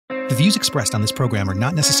views expressed on this program are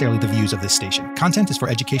not necessarily the views of this station. Content is for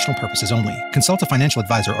educational purposes only. Consult a financial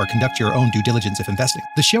advisor or conduct your own due diligence if investing.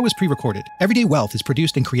 The show is pre-recorded. Everyday Wealth is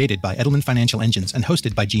produced and created by Edelman Financial Engines and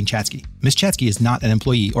hosted by Jean Chatzky. Ms. Chatzky is not an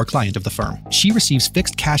employee or client of the firm. She receives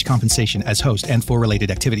fixed cash compensation as host and for related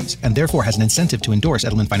activities, and therefore has an incentive to endorse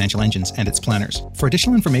Edelman Financial Engines and its planners. For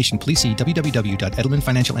additional information, please see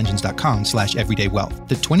www.edelmanfinancialengines.com/everydaywealth.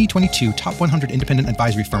 The 2022 Top 100 Independent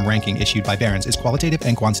Advisory Firm ranking issued by Barron's is qualitative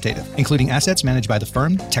and quantitative, including assets managed by the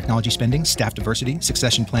firm, technology spending, staff diversity,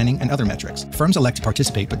 succession planning, and other metrics. Firms elect to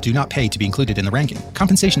participate but do not pay to be included in the ranking.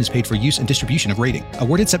 Compensation is paid for use and distribution of rating.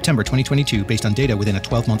 Awarded September 2022 based on data within a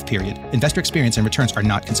 12-month period. Investor experience and returns are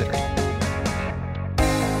not considered.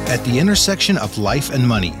 At the intersection of life and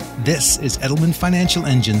money, this is Edelman Financial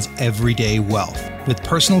Engine's Everyday Wealth with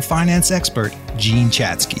personal finance expert Jean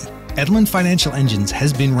Chatzky. Edelman Financial Engines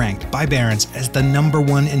has been ranked by Barron's as the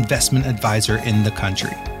 #1 investment advisor in the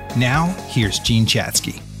country. Now, here's Jean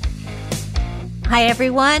Chatzky. Hi,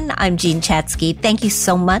 everyone. I'm Jean Chatzky. Thank you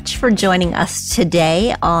so much for joining us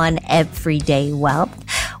today on Everyday Wealth.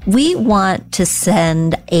 We want to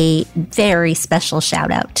send a very special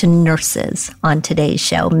shout out to nurses on today's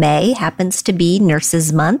show. May happens to be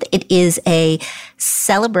Nurses Month. It is a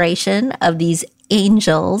celebration of these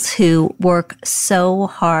angels who work so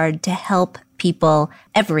hard to help people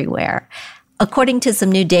everywhere. According to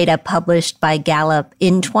some new data published by Gallup,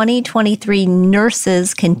 in 2023,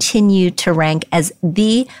 nurses continue to rank as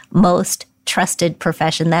the most trusted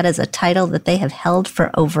profession. That is a title that they have held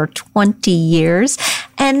for over 20 years,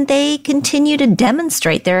 and they continue to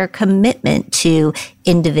demonstrate their commitment to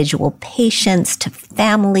individual patients, to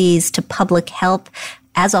families, to public health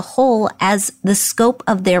as a whole, as the scope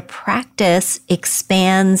of their practice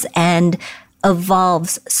expands and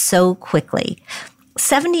evolves so quickly.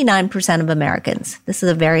 79% of Americans, this is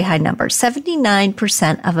a very high number,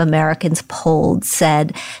 79% of Americans polled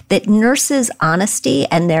said that nurses' honesty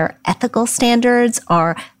and their ethical standards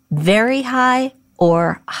are very high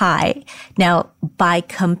or high. Now, by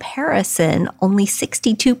comparison, only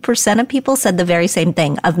 62% of people said the very same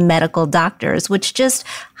thing of medical doctors, which just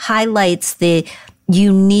highlights the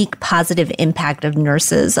unique positive impact of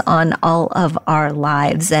nurses on all of our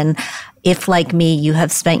lives. And if, like me, you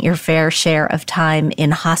have spent your fair share of time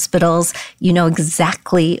in hospitals, you know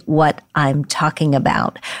exactly what I'm talking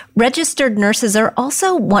about. Registered nurses are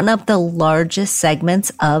also one of the largest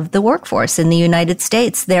segments of the workforce in the United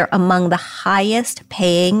States. They're among the highest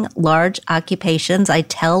paying large occupations. I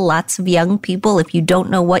tell lots of young people, if you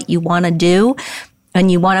don't know what you want to do, and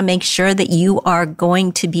you want to make sure that you are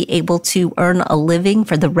going to be able to earn a living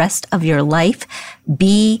for the rest of your life,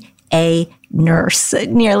 be a nurse.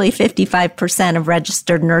 Nearly 55% of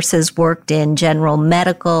registered nurses worked in general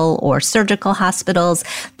medical or surgical hospitals.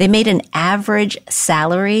 They made an average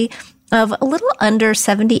salary of a little under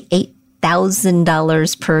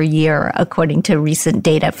 $78,000 per year, according to recent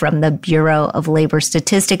data from the Bureau of Labor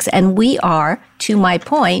Statistics. And we are, to my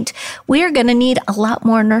point, we are going to need a lot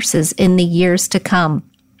more nurses in the years to come.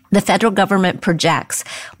 The federal government projects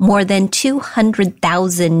more than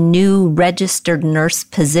 200,000 new registered nurse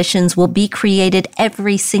positions will be created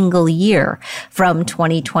every single year from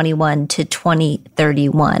 2021 to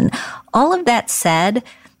 2031. All of that said,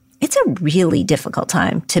 it's a really difficult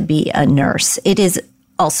time to be a nurse. It is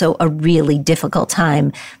also a really difficult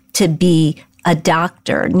time to be a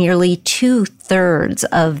doctor. Nearly 2/3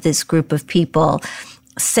 of this group of people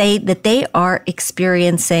say that they are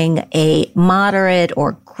experiencing a moderate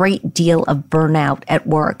or great deal of burnout at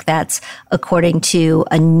work. That's according to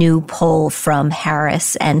a new poll from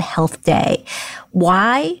Harris and Health Day.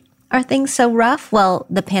 Why are things so rough? Well,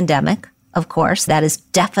 the pandemic, of course, that is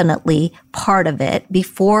definitely part of it.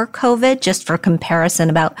 Before COVID, just for comparison,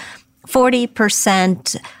 about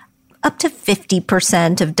 40%, up to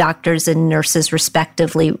 50% of doctors and nurses,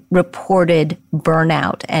 respectively, reported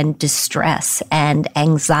burnout and distress and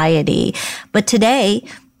anxiety. But today,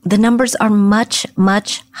 the numbers are much,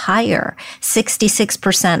 much higher.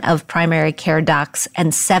 66% of primary care docs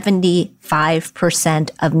and 75%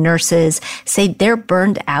 of nurses say they're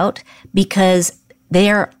burned out because they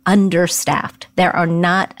are understaffed. There are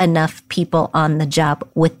not enough people on the job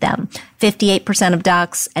with them. 58% of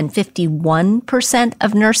docs and 51%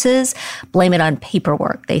 of nurses blame it on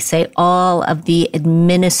paperwork. They say all of the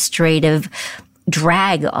administrative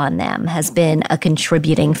drag on them has been a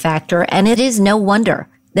contributing factor, and it is no wonder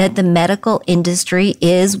that the medical industry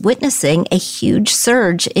is witnessing a huge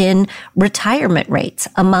surge in retirement rates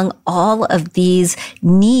among all of these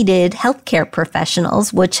needed healthcare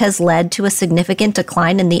professionals, which has led to a significant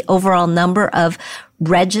decline in the overall number of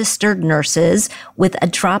registered nurses, with a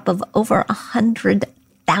drop of over 100,000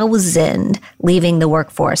 1,000 leaving the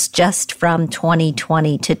workforce just from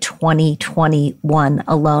 2020 to 2021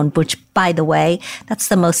 alone, which, by the way, that's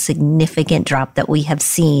the most significant drop that we have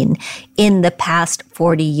seen in the past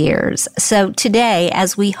 40 years. So today,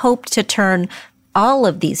 as we hope to turn all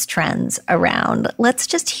of these trends around, let's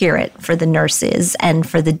just hear it for the nurses and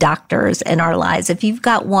for the doctors in our lives. If you've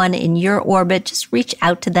got one in your orbit, just reach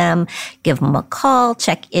out to them, give them a call,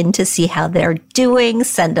 check in to see how they're doing,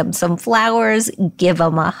 send them some flowers, give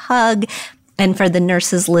them a hug. And for the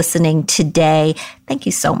nurses listening today, thank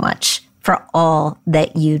you so much for all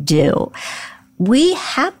that you do. We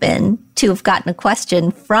happen to have gotten a question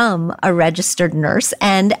from a registered nurse,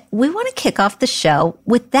 and we want to kick off the show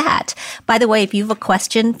with that. By the way, if you have a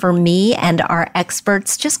question for me and our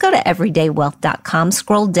experts, just go to everydaywealth.com,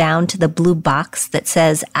 scroll down to the blue box that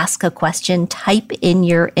says Ask a Question, type in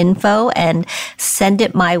your info, and send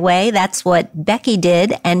it my way. That's what Becky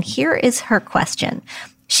did, and here is her question.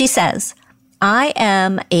 She says, I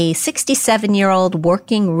am a 67-year-old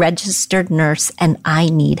working registered nurse, and I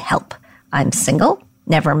need help. I'm single,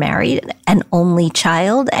 never married, an only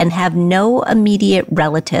child, and have no immediate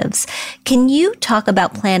relatives. Can you talk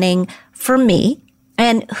about planning for me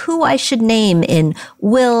and who I should name in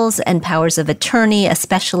wills and powers of attorney,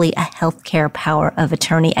 especially a healthcare power of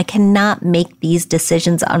attorney? I cannot make these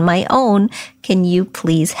decisions on my own. Can you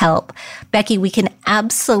please help? Becky, we can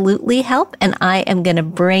absolutely help, and I am going to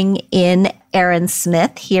bring in Erin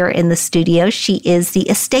Smith here in the studio. She is the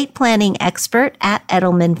estate planning expert at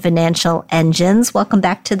Edelman Financial Engines. Welcome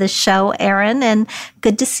back to the show, Erin, and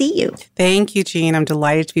good to see you. Thank you, Jean. I'm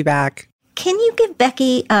delighted to be back. Can you give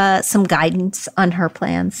Becky some guidance on her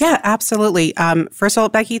plans? Yeah, absolutely. First of all,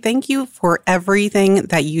 Becky, thank you for everything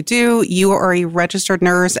that you do. You are a registered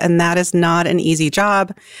nurse, and that is not an easy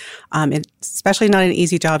job. It's especially not an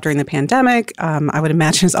easy job during the pandemic. I would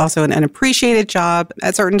imagine it's also an unappreciated job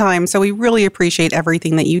at certain times. So we really appreciate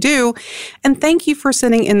everything that you do. And thank you for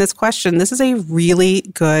sending in this question. This is a really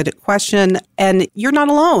good question, and you're not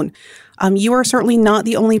alone. You are certainly not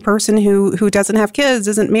the only person who doesn't have kids,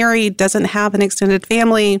 isn't married, doesn't have an extended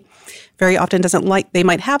family, very often they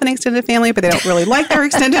might have an extended family, but they don't really like their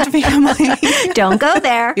extended family. Don't go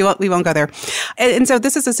there. We won't go there. And so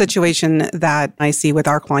this is a situation that I see with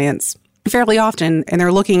our clients fairly often, and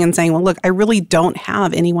they're looking and saying, well, look, I really don't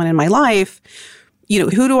have anyone in my life.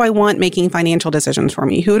 Who do I want making financial decisions for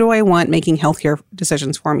me? Who do I want making healthcare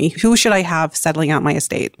decisions for me? Who should I have settling out my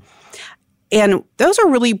estate? And those are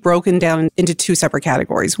really broken down into two separate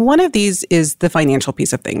categories. One of these is the financial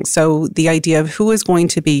piece of things. So the idea of who is going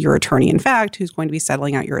to be your attorney in fact, who's going to be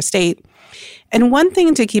settling out your estate. And one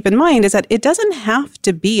thing to keep in mind is that it doesn't have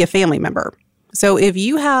to be a family member. So if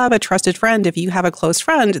you have a trusted friend, if you have a close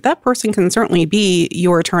friend, that person can certainly be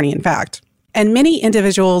your attorney in fact. And many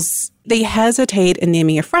individuals, they hesitate in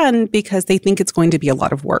naming a friend because they think it's going to be a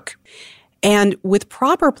lot of work. And with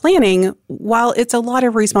proper planning, while it's a lot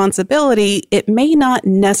of responsibility, it may not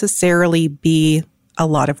necessarily be a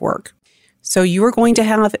lot of work. So you are going to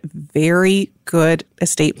have very good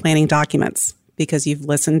estate planning documents because you've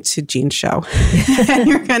listened to Jean's show. And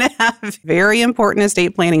you're going to have very important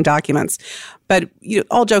estate planning documents. But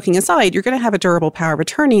all joking aside, you're going to have a durable power of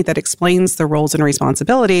attorney that explains the roles and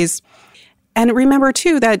responsibilities. And remember,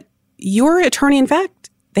 too, that your attorney, in fact,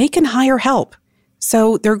 they can hire help.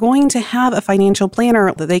 So they're going to have a financial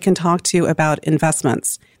planner that they can talk to about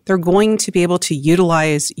investments. They're going to be able to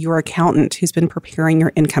utilize your accountant who's been preparing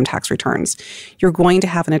your income tax returns. You're going to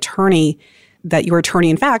have an attorney that your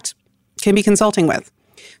attorney, in fact, can be consulting with.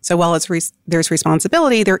 So while there's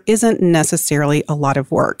responsibility, there isn't necessarily a lot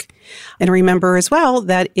of work. And remember as well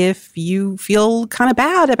that if you feel kind of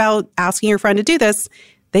bad about asking your friend to do this,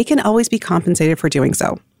 they can always be compensated for doing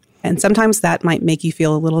so. And sometimes that might make you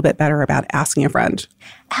feel a little bit better about asking a friend.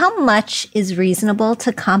 How much is reasonable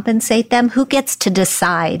to compensate them? Who gets to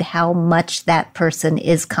decide how much that person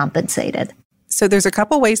is compensated? So there's a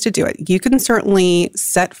couple ways to do it. You can certainly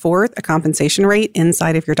set forth a compensation rate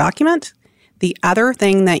inside of your document. The other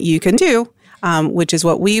thing that you can do, which is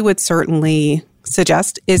what we would certainly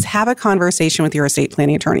suggest, is have a conversation with your estate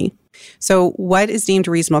planning attorney. So what is deemed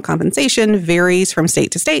reasonable compensation varies from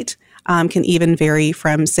state to state. Can even vary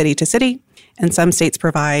from city to city. And some states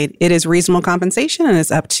provide it is reasonable compensation and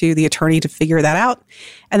it's up to the attorney to figure that out.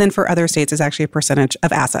 And then for other states, it's actually a percentage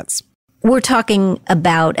of assets. We're talking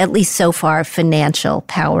about, at least so far, financial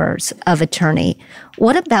powers of attorney.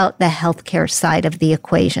 What about the healthcare side of the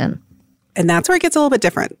equation? And that's where it gets a little bit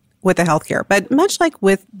different with the healthcare. But much like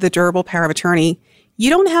with the durable power of attorney, you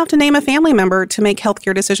don't have to name a family member to make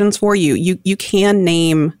healthcare decisions for you. You can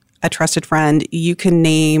name a trusted friend, you can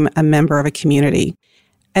name a member of a community.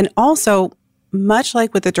 And also, much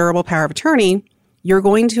like with the durable power of attorney, you're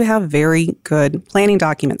going to have very good planning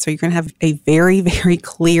documents. So you're going to have a very, very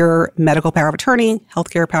clear medical power of attorney,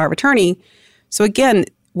 healthcare power of attorney. So again,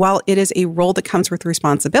 while it is a role that comes with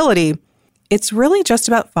responsibility, it's really just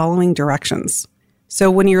about following directions.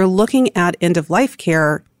 So when you're looking at end-of-life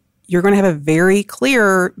care, you're going to have a very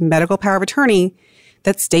clear medical power of attorney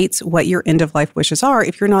that states what your end-of-life wishes are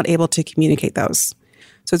if you're not able to communicate those.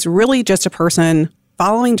 So it's really just a person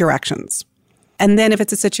following directions. And then if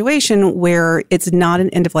it's a situation where it's not an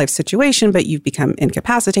end-of-life situation, but you've become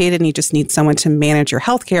incapacitated and you just need someone to manage your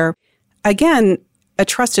healthcare, again, a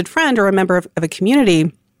trusted friend or a member of a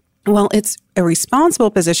community, well, it's a responsible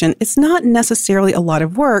position. It's not necessarily a lot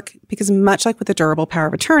of work because much like with the durable power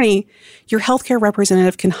of attorney, your healthcare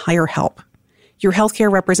representative can hire help. Your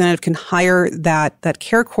healthcare representative can hire that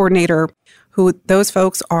care coordinator who those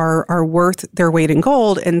folks are worth their weight in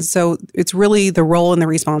gold. And so it's really the role and the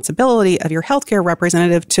responsibility of your healthcare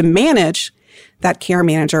representative to manage that care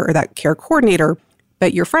manager or that care coordinator.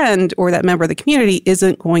 But your friend or that member of the community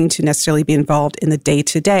isn't going to necessarily be involved in the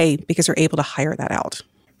day-to-day because you're able to hire that out.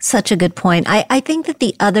 Such a good point. I think that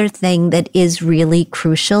the other thing that is really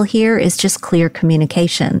crucial here is just clear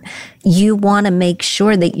communication. You want to make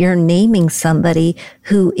sure that you're naming somebody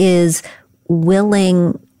who is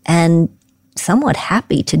willing and somewhat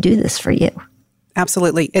happy to do this for you.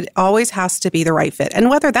 Absolutely. It always has to be the right fit. And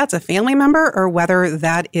whether that's a family member or whether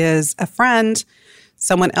that is a friend,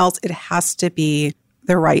 someone else, it has to be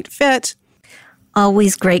the right fit.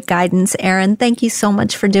 Always great guidance, Erin. Thank you so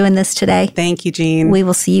much for doing this today. Thank you, Jean. We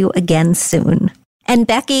will see you again soon. And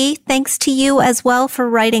Becky, thanks to you as well for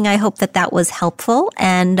writing. I hope that was helpful.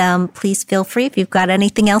 And please feel free, if you've got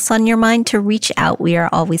anything else on your mind, to reach out. We are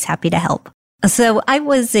always happy to help. So I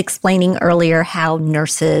was explaining earlier how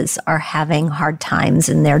nurses are having hard times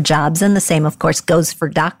in their jobs, and the same, of course, goes for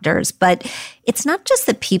doctors. But it's not just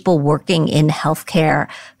the people working in healthcare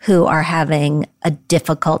who are having a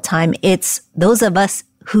difficult time. It's those of us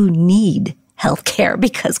who need healthcare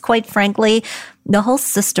because, quite frankly, the whole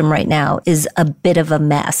system right now is a bit of a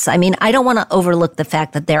mess. I mean, I don't want to overlook the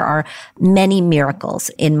fact that there are many miracles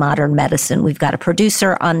in modern medicine. We've got a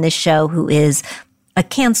producer on this show who is a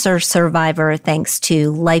cancer survivor thanks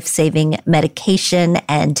to life-saving medication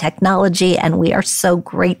and technology, and we are so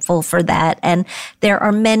grateful for that. And there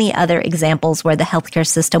are many other examples where the healthcare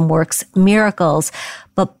system works miracles,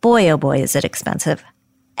 but boy, oh boy, is it expensive.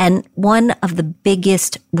 And one of the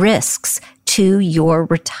biggest risks to your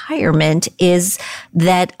retirement is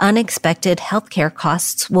that unexpected healthcare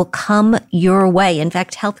costs will come your way. In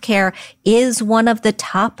fact, healthcare is one of the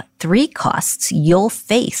top 3 costs you'll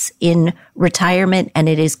face in retirement, and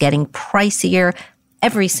it is getting pricier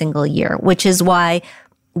every single year, which is why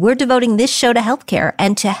we're devoting this show to healthcare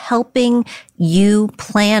and to helping you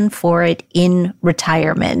plan for it in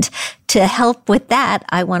retirement. To help with that,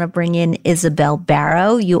 I want to bring in Isabel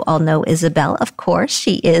Barrow. You all know Isabel, of course.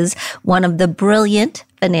 She is one of the brilliant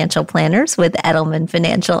financial planners with Edelman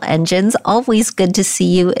Financial Engines. Always good to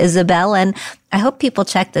see you, Isabel. And I hope people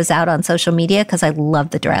check this out on social media because I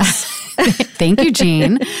love the dress. Thank you,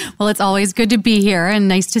 Jean. Well, it's always good to be here and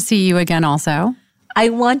nice to see you again also. I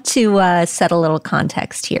want to set a little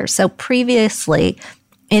context here. So previously,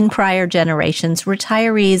 in prior generations,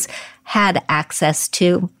 retirees had access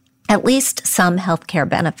to at least some healthcare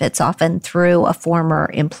benefits, often through a former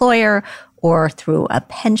employer or through a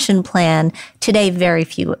pension plan. Today, very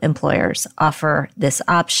few employers offer this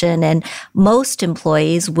option, and most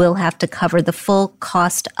employees will have to cover the full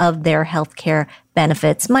cost of their healthcare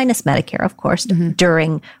benefits, minus Medicare, of course,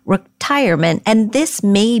 during retirement. And this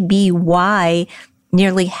may be why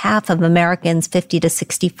nearly half of Americans 50 to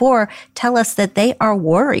 64 tell us that they are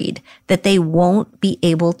worried that they won't be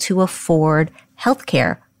able to afford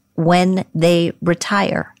healthcare when they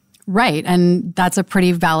retire. Right. And that's a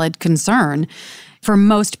pretty valid concern. For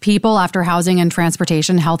most people, after housing and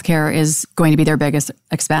transportation, healthcare is going to be their biggest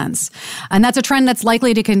expense. And that's a trend that's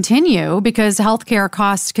likely to continue because healthcare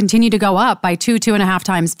costs continue to go up by 2.5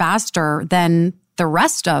 times faster than the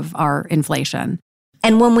rest of our inflation.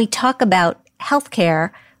 And when we talk about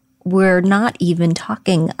healthcare, we're not even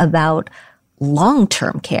talking about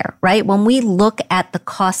long-term care, right? When we look at the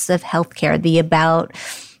costs of healthcare, the about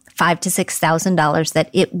 $5,000 to $6,000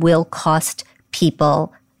 that it will cost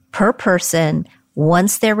people per person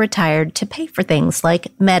once they're retired to pay for things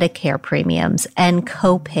like Medicare premiums and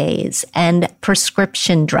co-pays and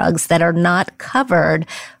prescription drugs that are not covered,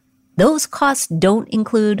 those costs don't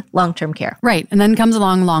include long-term care. Right. And then comes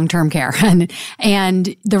along long-term care.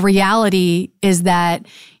 And the reality is that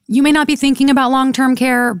you may not be thinking about long-term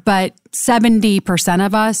care, but 70%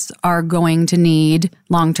 of us are going to need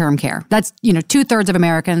long-term care. That's, 2/3 of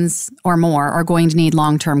Americans or more are going to need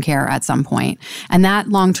long-term care at some point. And that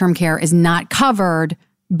long-term care is not covered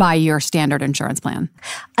by your standard insurance plan.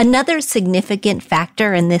 Another significant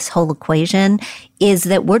factor in this whole equation is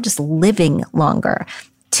that we're just living longer.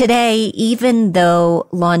 Today, even though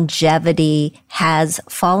longevity has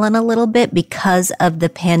fallen a little bit because of the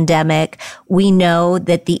pandemic, we know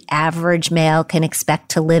that the average male can expect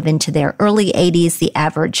to live into their early 80s. The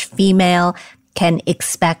average female can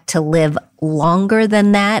expect to live longer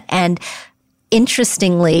than that. And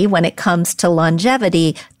interestingly, when it comes to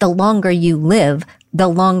longevity, the longer you live, the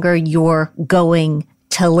longer you're going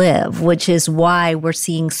to live, which is why we're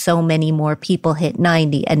seeing so many more people hit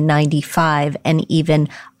 90 and 95 and even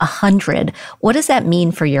 100. What does that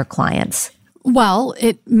mean for your clients? Well,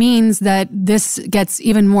 it means that this gets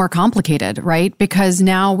even more complicated, right? Because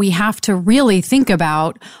now we have to really think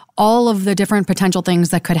about all of the different potential things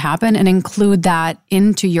that could happen and include that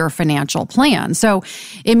into your financial plan. So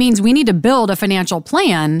it means we need to build a financial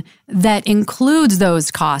plan that includes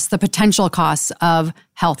those costs, the potential costs of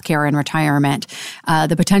healthcare and retirement,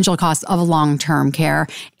 the potential costs of long-term care,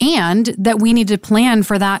 and that we need to plan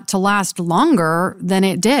for that to last longer than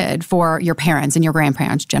it did for your parents and your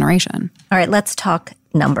grandparents' generation. All right, let's talk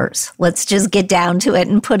numbers. Let's just get down to it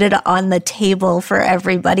and put it on the table for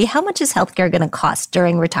everybody. How much is healthcare going to cost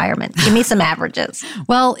during retirement? Give me some averages.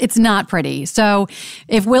 Well, it's not pretty. So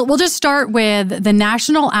if we'll just start with the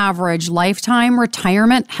national average lifetime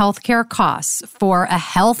retirement healthcare costs for a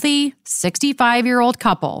healthy 65-year-old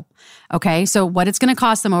couple. Okay, so what it's going to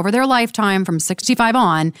cost them over their lifetime from 65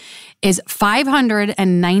 on is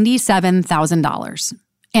 $597,000.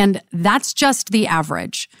 And that's just the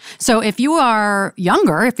average. So if you are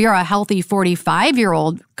younger, if you're a healthy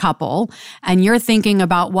 45-year-old couple and you're thinking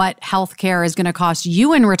about what healthcare is going to cost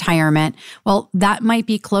you in retirement, well, that might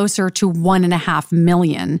be closer to $1.5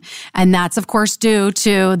 million. And that's, of course, due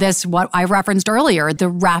to this, what I referenced earlier, the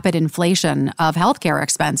rapid inflation of healthcare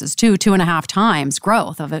expenses, 2.5 times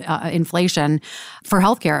growth of inflation for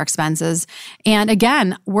healthcare expenses. And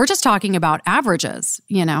again, we're just talking about averages,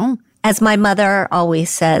 As my mother always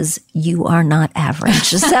says, you are not average.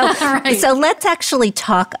 So, Right. So let's actually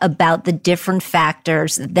talk about the different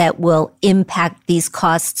factors that will impact these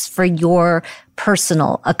costs for your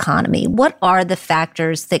personal economy. What are the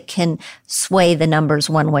factors that can sway the numbers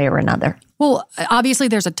one way or another? Well, obviously,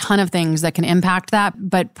 there's a ton of things that can impact that,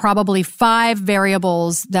 but probably 5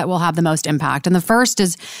 variables that will have the most impact. And the first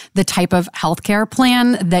is the type of healthcare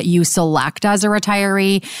plan that you select as a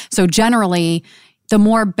retiree. So generally, the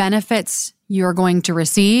more benefits you're going to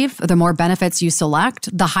receive, the more benefits you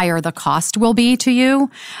select, the higher the cost will be to you.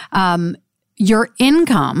 Your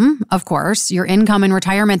income, of course, your income in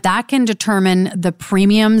retirement, that can determine the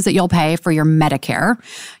premiums that you'll pay for your Medicare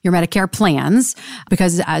plans,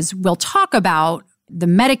 because as we'll talk about, the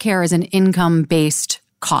Medicare is an income-based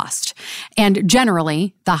cost. And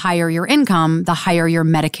generally, the higher your income, the higher your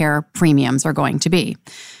Medicare premiums are going to be.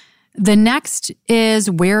 The next is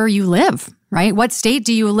where you live, right? What state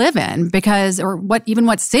do you live in? Or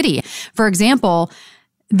what city? For example,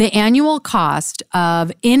 the annual cost of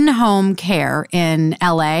in-home care in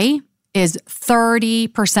LA is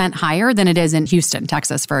 30% higher than it is in Houston,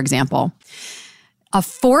 Texas, for example. A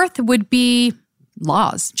fourth would be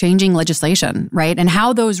laws, changing legislation, right? And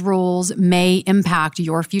how those rules may impact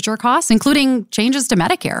your future costs, including changes to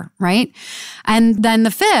Medicare, right? And then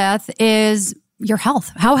the fifth is your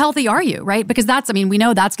health. How healthy are you, right? Because we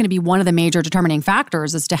know that's going to be one of the major determining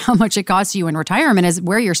factors as to how much it costs you in retirement is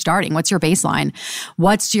where you're starting. What's your baseline?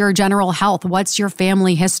 What's your general health? What's your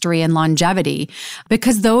family history and longevity?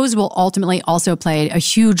 Because those will ultimately also play a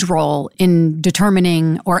huge role in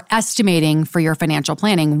determining or estimating for your financial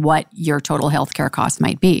planning what your total healthcare costs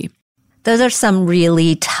might be. Those are some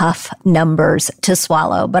really tough numbers to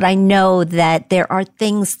swallow, but I know that there are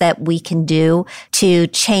things that we can do to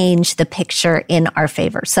change the picture in our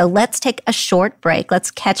favor. So let's take a short break.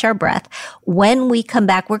 Let's catch our breath. When we come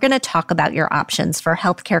back, we're going to talk about your options for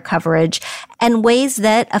healthcare coverage and ways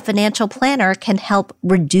that a financial planner can help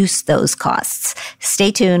reduce those costs.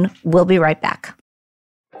 Stay tuned. We'll be right back.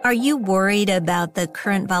 Are you worried about the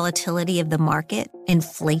current volatility of the market,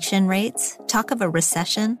 inflation rates, talk of a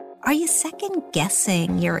recession? Are you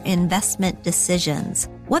second-guessing your investment decisions?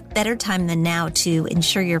 What better time than now to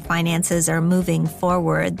ensure your finances are moving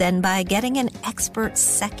forward than by getting an expert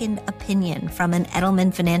second opinion from an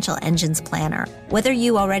Edelman Financial Engines planner? Whether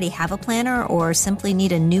you already have a planner or simply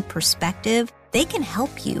need a new perspective, they can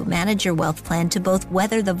help you manage your wealth plan to both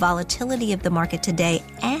weather the volatility of the market today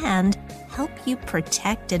and help help you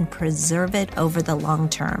protect and preserve it over the long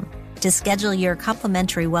term. To schedule your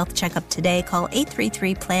complimentary wealth checkup today, call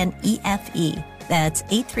 833-PLAN-EFE. That's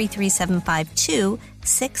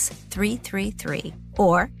 833-752-6333.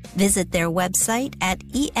 Or visit their website at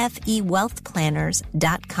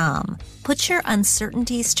efewealthplanners.com. Put your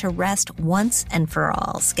uncertainties to rest once and for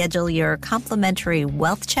all. Schedule your complimentary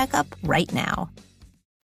wealth checkup right now.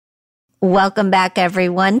 Welcome back,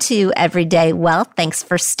 everyone, to Everyday Wealth. Thanks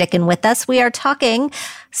for sticking with us. We are talking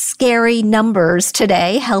scary numbers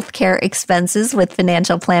today, healthcare expenses with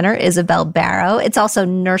financial planner Isabel Barrow. It's also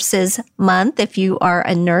Nurses Month. If you are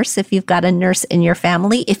a nurse, if you've got a nurse in your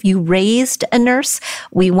family, if you raised a nurse,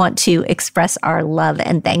 we want to express our love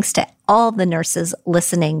and thanks to all the nurses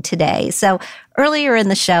listening today. So earlier in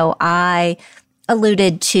the show, I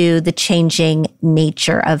alluded to the changing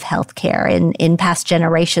nature of healthcare. In past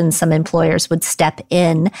generations, some employers would step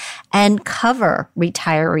in and cover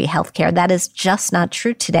retiree healthcare. That is just not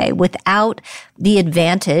true today. Without the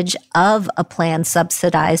advantage of a plan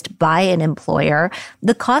subsidized by an employer,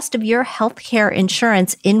 the cost of your healthcare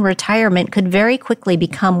insurance in retirement could very quickly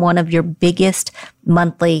become one of your biggest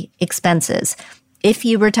monthly expenses. If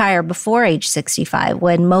you retire before age 65,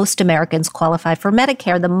 when most Americans qualify for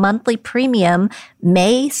Medicare, the monthly premium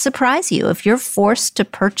may surprise you. If you're forced to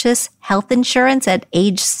purchase health insurance at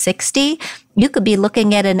age 60, you could be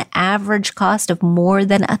looking at an average cost of more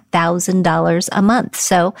than $1,000 a month.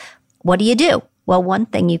 So what do you do? Well, one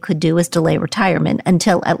thing you could do is delay retirement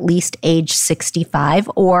until at least age 65,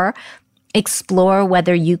 or explore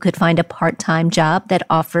whether you could find a part-time job that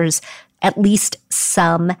offers at least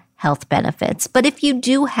some health benefits. But if you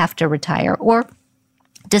do have to retire or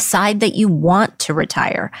decide that you want to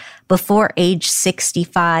retire before age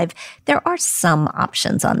 65, there are some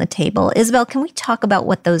options on the table. Isabel, can we talk about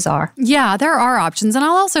what those are? Yeah, there are options. And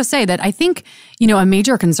I'll also say that I think, a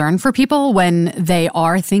major concern for people when they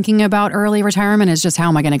are thinking about early retirement is just how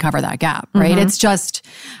am I going to cover that gap, right? It's just,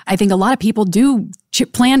 I think a lot of people do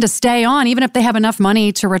plan to stay on, even if they have enough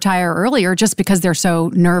money to retire earlier, just because they're so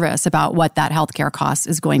nervous about what that healthcare cost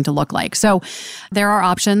is going to look like. So there are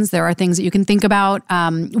options. There are things that you can think about.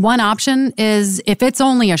 One option is if it's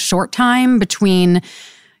only a short time between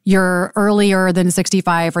your earlier than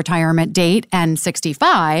 65 retirement date and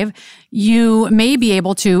 65, you may be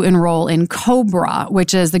able to enroll in COBRA,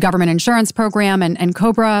 which is the government insurance program, and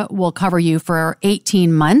COBRA will cover you for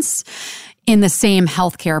 18 months in the same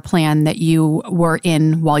healthcare plan that you were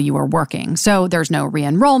in while you were working. So there's no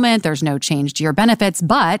re-enrollment, there's no change to your benefits,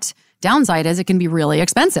 but downside is it can be really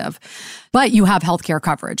expensive. But you have healthcare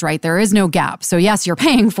coverage, right? There is no gap. So yes, you're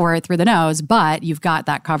paying for it through the nose, but you've got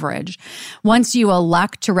that coverage. Once you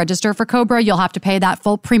elect to register for COBRA, you'll have to pay that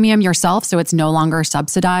full premium yourself, so it's no longer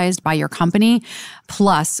subsidized by your company,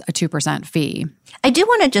 plus a 2% fee. I do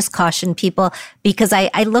want to just caution people because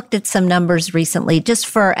I looked at some numbers recently just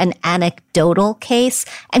for an anecdotal case,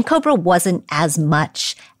 and COBRA wasn't as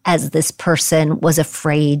much as this person was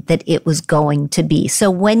afraid that it was going to be. So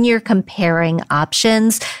when you're comparing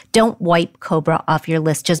options, don't wipe COBRA off your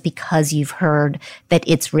list just because you've heard that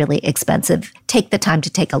it's really expensive. Take the time to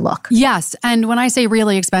take a look. Yes. And when I say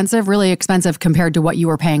really expensive compared to what you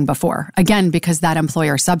were paying before. Again, because that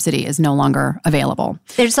employer subsidy is no longer available.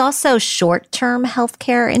 There's also short-term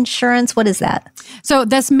healthcare insurance. What is that? So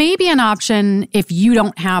this may be an option if you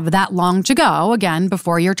don't have that long to go, again,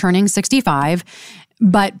 before you're turning 65.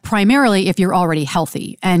 But primarily if you're already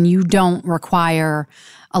healthy and you don't require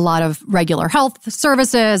a lot of regular health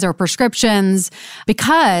services or prescriptions,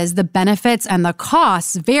 because the benefits and the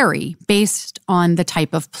costs vary based on the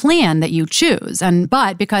type of plan that you choose.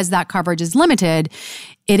 But because that coverage is limited,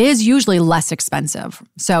 it is usually less expensive.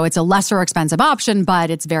 So it's a lesser expensive option, but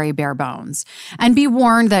it's very bare bones. And be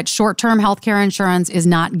warned that short-term healthcare insurance is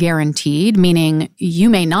not guaranteed, meaning you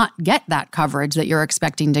may not get that coverage that you're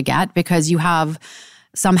expecting to get because you have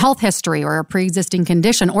some health history or a pre-existing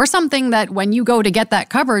condition or something that when you go to get that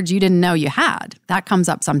coverage, you didn't know you had. That comes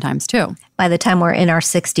up sometimes too. By the time we're in our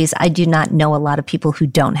 60s, I do not know a lot of people who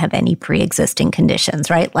don't have any pre-existing conditions,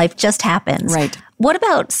 right? Life just happens. Right. What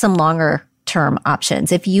about some longer term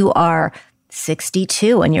options? If you are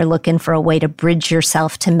 62 and you're looking for a way to bridge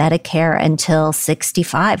yourself to Medicare until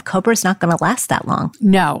 65, COBRA's not going to last that long.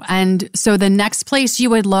 No. And so the next place you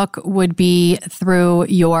would look would be through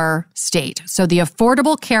your state. So the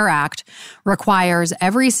Affordable Care Act requires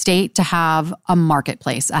every state to have a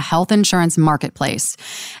marketplace, a health insurance marketplace.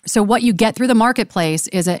 So what you get through the marketplace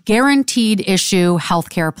is a guaranteed issue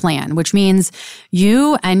healthcare plan, which means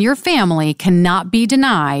you and your family cannot be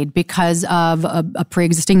denied because of a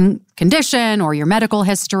pre-existing condition or your medical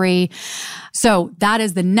history. So that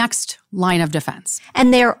is the next line of defense.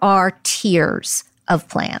 And there are tiers of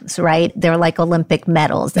plans, right? They're like Olympic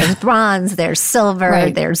medals. There's bronze, there's silver,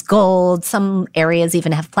 Right. there's gold. Some areas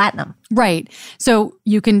even have platinum. Right. So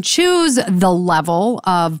you can choose the level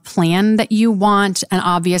of plan that you want, and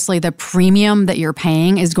obviously the premium that you're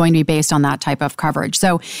paying is going to be based on that type of coverage.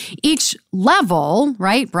 So each level,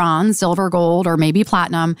 right, bronze, silver, gold, or maybe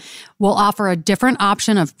platinum, will offer a different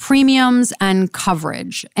option of premiums and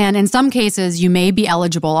coverage. And in some cases, you may be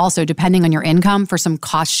eligible also, depending on your income, for some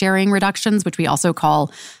cost sharing reductions, which we also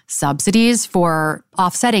call subsidies, for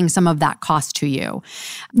offsetting some of that cost to you.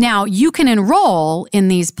 Now, you can enroll in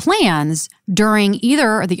these plans during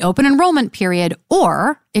either the open enrollment period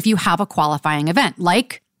or if you have a qualifying event,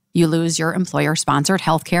 like you lose your employer-sponsored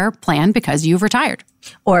healthcare plan because you've retired.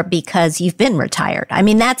 Or because you've been retired. I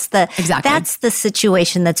mean, that's the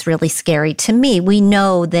situation that's really scary to me. We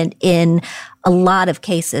know that in a lot of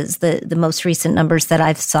cases, the most recent numbers that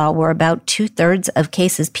I saw were about 2/3 of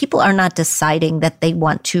cases. People are not deciding that they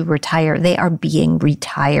want to retire. They are being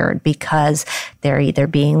retired because they're either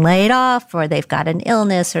being laid off or they've got an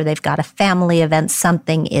illness or they've got a family event.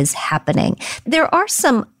 Something is happening. There are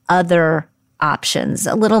some other options,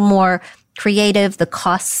 a little more creative. The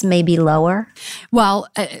costs may be lower. Well,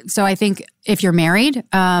 so I think if you're married,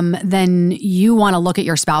 then you want to look at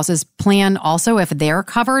your spouse's plan also if they're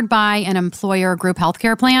covered by an employer group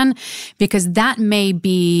healthcare plan, because that may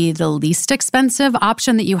be the least expensive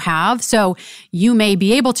option that you have. So you may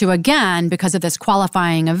be able to, again, because of this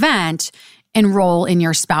qualifying event, enroll in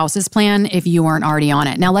your spouse's plan if you weren't already on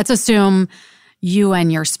it. Now, let's assume you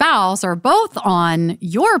and your spouse are both on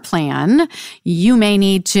your plan. You may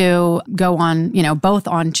need to go on, both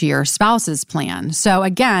onto your spouse's plan. So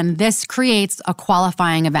again, this creates a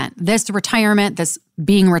qualifying event. This retirement, this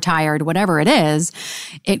being retired, whatever it is,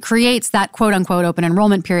 it creates that quote unquote open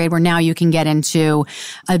enrollment period where now you can get into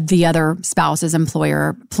the other spouse's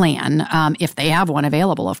employer plan, if they have one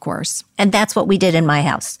available, of course. And that's what we did in my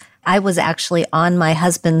house. I was actually on my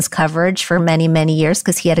husband's coverage for many, many years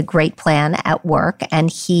because he had a great plan at work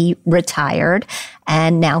and he retired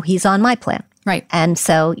and now he's on my plan. Right. And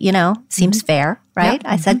so, seems fair, right?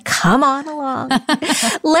 Yep. I said, come on along.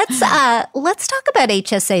 Let's talk about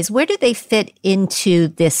HSAs. Where do they fit into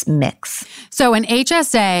this mix? So an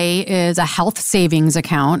HSA is a health savings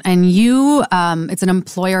account, and it's an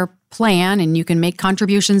employer plan, and you can make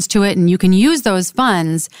contributions to it, and you can use those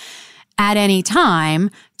funds at any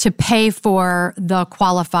time to pay for the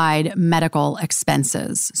qualified medical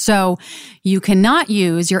expenses. So you cannot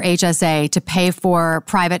use your HSA to pay for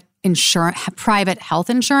private health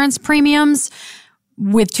insurance premiums,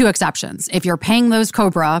 with two exceptions. If you're paying those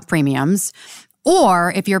COBRA premiums,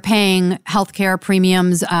 or if you're paying healthcare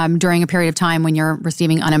premiums during a period of time when you're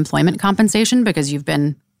receiving unemployment compensation because you've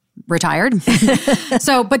been retired.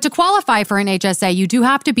 But to qualify for an HSA, you do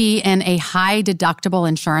have to be in a high deductible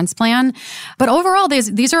insurance plan. But overall,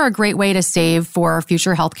 these are a great way to save for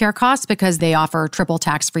future healthcare costs because they offer triple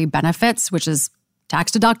tax-free benefits, which is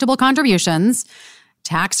tax-deductible contributions,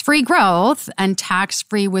 tax-free growth, and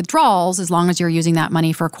tax-free withdrawals as long as you're using that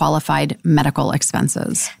money for qualified medical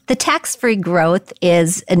expenses. The tax-free growth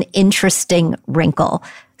is an interesting wrinkle.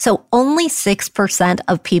 So only 6%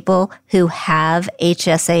 of people who have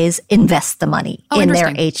HSAs invest the money in their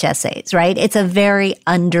HSAs, right? It's a very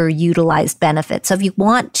underutilized benefit. So if you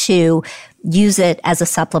want to use it as a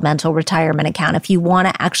supplemental retirement account, if you want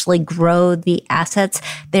to actually grow the assets,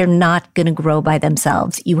 they're not going to grow by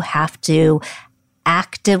themselves. You have to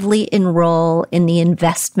actively enroll in the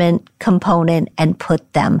investment component and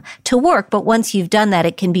put them to work. But once you've done that,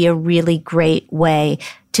 it can be a really great way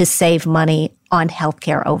to save money on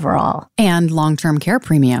healthcare overall. And long-term care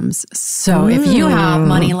premiums. So if you have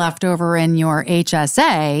money left over in your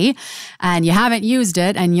HSA and you haven't used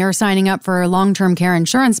it and you're signing up for a long-term care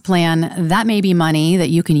insurance plan, that may be money that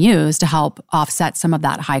you can use to help offset some of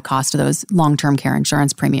that high cost of those long-term care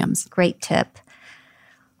insurance premiums. Great tip.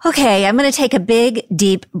 Okay, I'm going to take a big,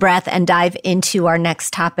 deep breath and dive into our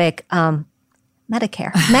next topic,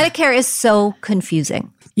 Medicare. Medicare is so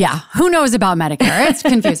confusing. Yeah. Who knows about Medicare? It's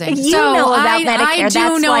confusing. You know about Medicare. I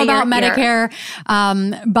do know about Medicare.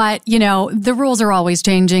 But, the rules are always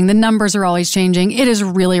changing. The numbers are always changing. It is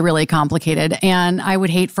really, really complicated. And I would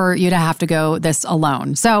hate for you to have to go this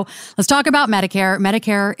alone. So let's talk about Medicare.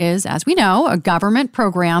 Medicare is, as we know, a government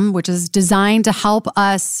program which is designed to help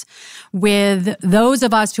us with those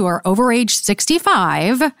of us who are over age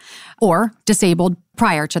 65 or disabled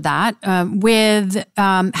prior to that, with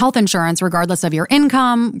health insurance, regardless of your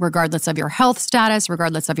income, regardless of your health status,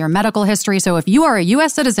 regardless of your medical history. So if you are a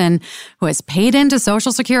U.S. citizen who has paid into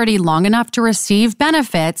Social Security long enough to receive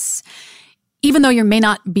benefits, even though you may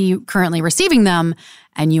not be currently receiving them,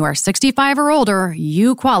 and you are 65 or older,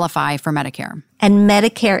 you qualify for Medicare. And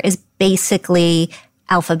Medicare is basically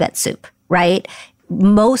alphabet soup, right?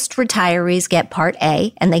 Most retirees get Part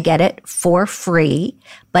A and they get it for free,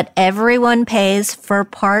 but everyone pays for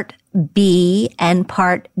Part B and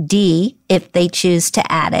Part D if they choose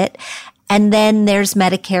to add it. And then there's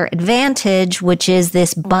Medicare Advantage, which is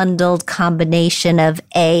this bundled combination of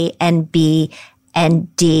A and B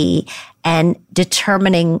and D. And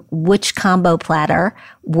determining which combo platter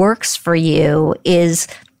works for you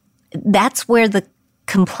that's where the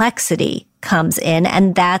complexity comes in.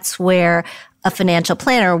 And that's where a financial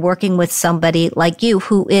planner working with somebody like you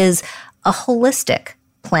who is a holistic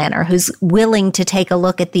planner, who's willing to take a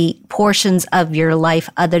look at the portions of your life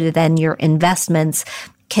other than your investments,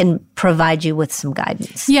 can provide you with some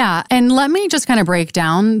guidance. Yeah. And let me just kind of break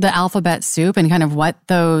down the alphabet soup and kind of what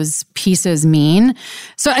those pieces mean.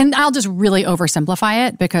 So, and I'll just really oversimplify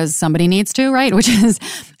it because somebody needs to, right? Which is,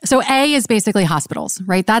 so A is basically hospitals,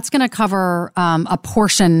 right? That's going to cover a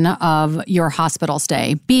portion of your hospital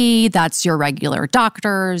stay. B, that's your regular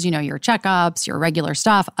doctors, your checkups, your regular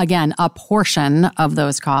stuff. Again, a portion of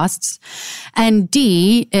those costs. And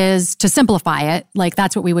D is, to simplify it, like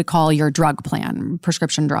that's what we would call your drug plan,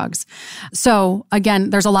 prescription drugs. So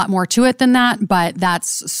again, there's a lot more to it than that, but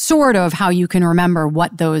that's sort of how you can remember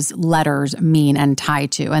what those letters mean and tie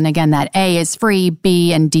to. And again, that A is free,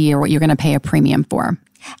 B and D are what you're going to pay a premium for.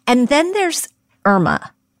 And then there's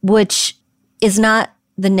IRMAA, which is not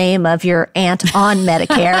the name of your aunt on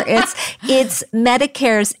Medicare. It's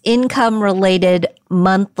Medicare's income-related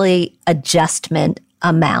monthly adjustment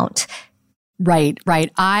amount. Right.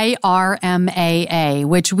 IRMAA,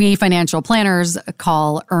 which we financial planners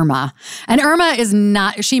call IRMAA. And IRMAA is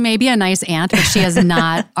not, she may be a nice aunt, but she is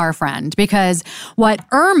not our friend, because what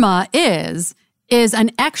IRMAA is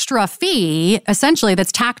an extra fee, essentially,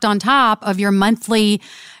 that's tacked on top of your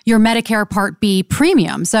Medicare Part B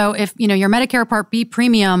premium. So if, your Medicare Part B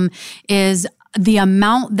premium is the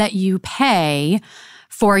amount that you pay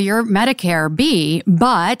for your Medicare B,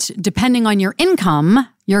 but depending on your income,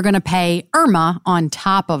 you're going to pay IRMAA on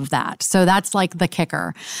top of that. So that's like the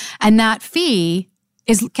kicker. And that fee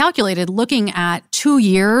is calculated looking at 2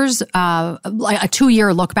 years, a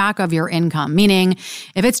 2-year look back of your income. Meaning,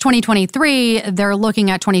 if it's 2023, they're looking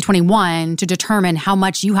at 2021 to determine how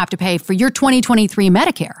much you have to pay for your 2023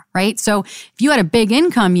 Medicare, right? So if you had a big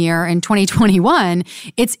income year in 2021,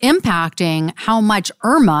 it's impacting how much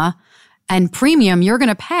IRMAA and premium you're going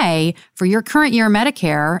to pay for your current year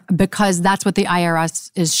Medicare, because that's what the IRS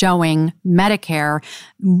is showing Medicare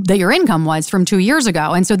that your income was from 2 years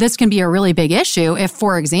ago. And so this can be a really big issue if,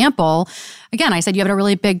 for example, again, I said you had a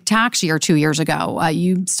really big tax year 2 years ago.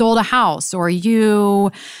 You sold a house, or you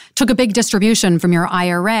took a big distribution from your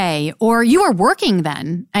IRA, or you were working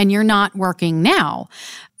then and you're not working now.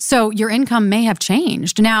 So your income may have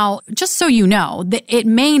changed. Now, just so you know, it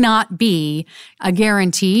may not be a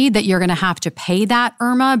guarantee that you're going to have to pay that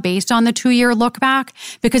IRMAA based on the 2-year look back,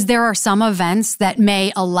 because there are some events that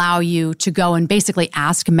may allow you to go and basically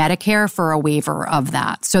ask Medicare for a waiver of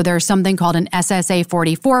that. So there's something called an SSA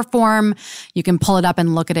 44 form. You can pull it up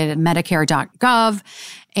and look at it at medicare.gov.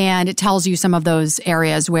 And it tells you some of those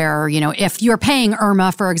areas where, if you're paying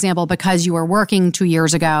IRMAA, for example, because you were working 2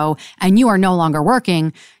 years ago and you are no longer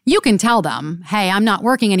working, you can tell them, hey, I'm not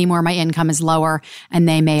working anymore, my income is lower, and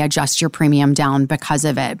they may adjust your premium down because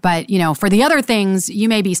of it. But, for the other things, you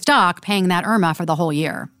may be stuck paying that IRMAA for the whole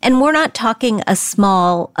year. And we're not talking a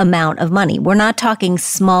small amount of money. We're not talking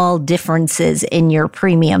small differences in your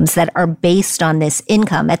premiums that are based on this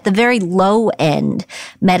income. At the very low end,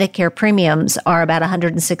 Medicare premiums are about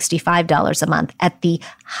 $165 a month. At the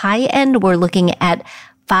high end, we're looking at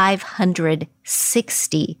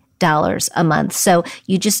 $560 a month. So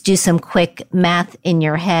you just do some quick math in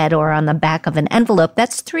your head or on the back of an envelope.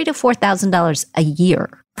 That's $3,000 to $4,000 a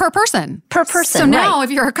year. Per person. So now right.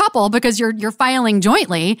 If you're a couple, because you're filing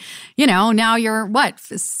jointly, now you're what,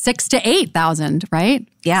 6,000 to 8,000, right?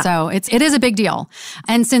 Yeah. So it is a big deal.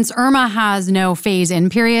 And since IRMAA has no phase-in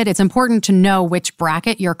period, it's important to know which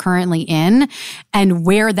bracket you're currently in and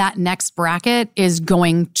where that next bracket is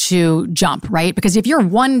going to jump, right? Because if you're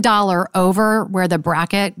 $1 over where the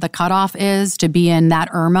bracket, the cutoff is to be in that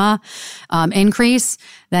IRMAA increase,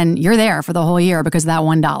 then you're there for the whole year because of that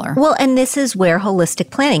 $1. Well, and this is where holistic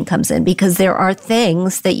planning comes in, because there are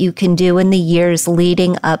things that you can do in the years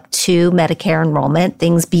leading up to Medicare enrollment,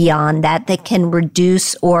 things beyond that can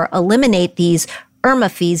reduce or eliminate these IRMAA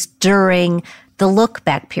fees during the look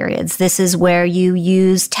back periods. This is where you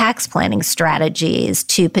use tax planning strategies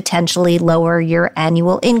to potentially lower your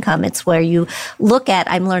annual income. It's where you look at,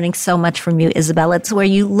 I'm learning so much from you, Isabel. It's where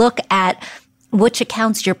you look at which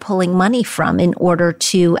accounts you're pulling money from in order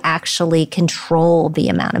to actually control the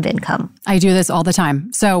amount of income. I do this all the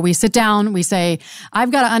time. So we sit down, we say,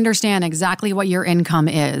 I've got to understand exactly what your income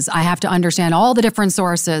is. I have to understand all the different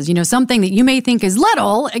sources. Something that you may think is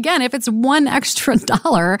little, again, if it's $1 extra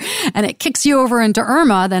and it kicks you over into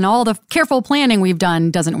IRMAA, then all the careful planning we've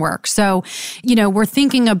done doesn't work. So, we're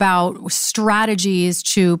thinking about strategies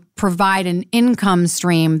to provide an income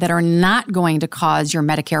stream that are not going to cause your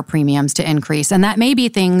Medicare premiums to increase. And that may be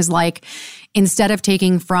things like, instead of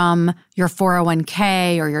taking from your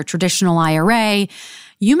 401k or your traditional IRA,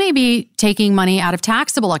 you may be taking money out of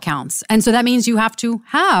taxable accounts. And so that means you have to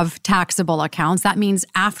have taxable accounts. That means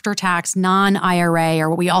after-tax non-IRA, or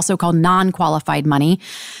what we also call non-qualified money.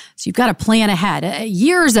 So you've got to plan ahead,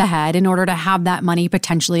 years ahead, in order to have that money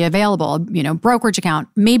potentially available. Brokerage account.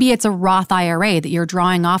 Maybe it's a Roth IRA that you're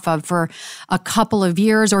drawing off of for a couple of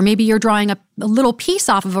years, or maybe you're drawing a little piece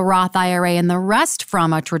off of a Roth IRA and the rest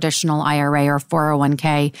from a traditional IRA or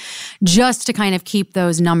 401k, just to kind of keep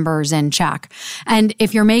those numbers in check. And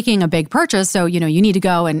if you're making a big purchase, so you need to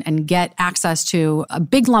go and get access to a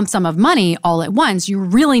big lump sum of money all at once, you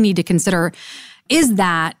really need to consider, is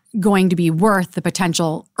that going to be worth the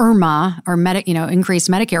potential IRMAA or increased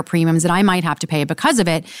Medicare premiums that I might have to pay because of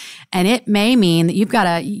it? And it may mean that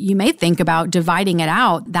you may think about dividing it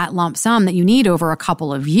out, that lump sum that you need over a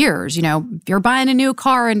couple of years. If you're buying a new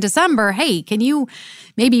car in December, hey, can you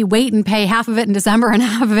maybe wait and pay half of it in December and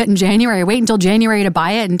half of it in January? Wait until January to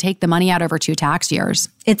buy it and take the money out over 2 tax years.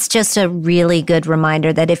 It's just a really good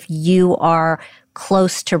reminder that if you are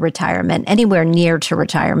close to retirement, anywhere near to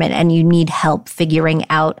retirement, and you need help figuring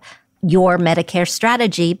out your Medicare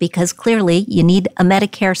strategy, because clearly you need a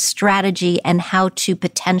Medicare strategy and how to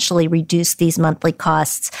potentially reduce these monthly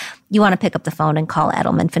costs, you want to pick up the phone and call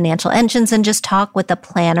Edelman Financial Engines and just talk with a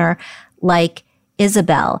planner like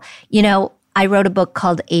Isabel. I wrote a book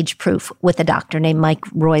called Age Proof with a doctor named Mike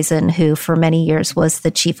Roizen, who for many years was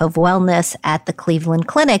the chief of wellness at the Cleveland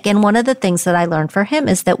Clinic. And one of the things that I learned from him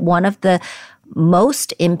is that one of the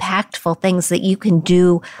most impactful things that you can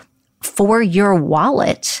do for your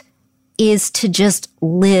wallet is to just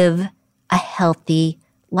live a healthy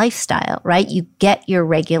lifestyle, right? You get your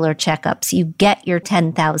regular checkups, you get your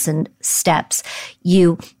 10,000 steps,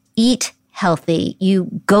 you eat healthy,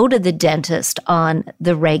 you go to the dentist on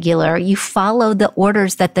the regular, you follow the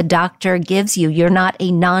orders that the doctor gives you. You're not a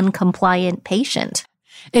non-compliant patient.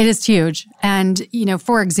 It is huge. And,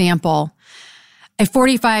 for example, a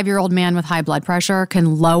 45-year-old man with high blood pressure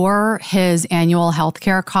can lower his annual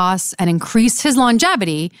healthcare costs and increase his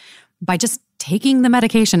longevity by just taking the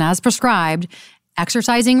medication as prescribed,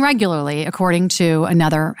 exercising regularly, according to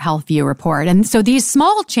another HealthView report. And so these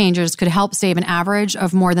small changes could help save an average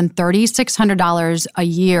of more than $3,600 a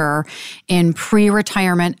year in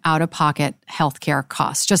pre-retirement out-of-pocket healthcare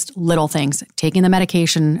costs. Just little things, taking the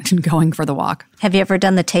medication and going for the walk. Have you ever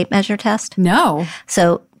done the tape measure test? No.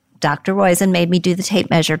 So Dr. Roizen made me do the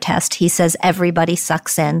tape measure test. He says everybody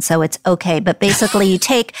sucks in, so it's okay. But basically, you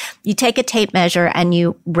take a tape measure and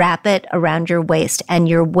you wrap it around your waist, and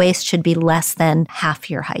your waist should be less than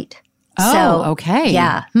half your height. Oh, okay.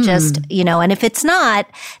 Yeah, just, and if it's not,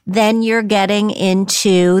 then you're getting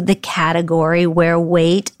into the category where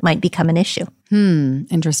weight might become an issue.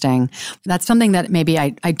 Interesting. That's something that maybe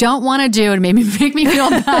I don't want to do and maybe make me feel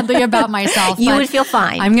badly about myself. You would feel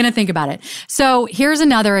fine. I'm going to think about it. So here's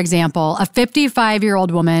another example. A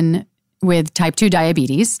 55-year-old woman with type 2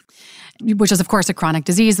 diabetes, which is, of course, a chronic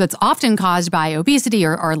disease that's often caused by obesity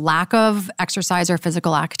or lack of exercise or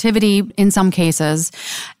physical activity in some cases,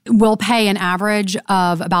 will pay an average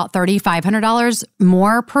of about $3,500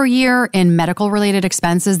 more per year in medical-related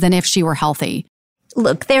expenses than if she were healthy.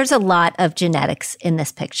 Look, there's a lot of genetics in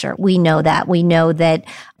this picture. We know that. We know that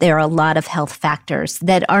there are a lot of health factors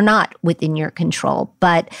that are not within your control.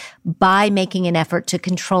 But by making an effort to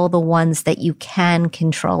control the ones that you can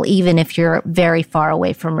control, even if you're very far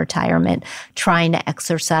away from retirement, trying to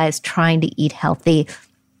exercise, trying to eat healthy,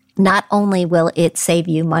 not only will it save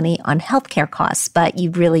you money on healthcare costs, but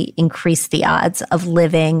you really increase the odds of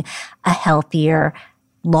living a healthier,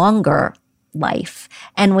 longer life.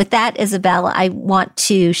 And with that, Isabel, I want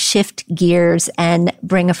to shift gears and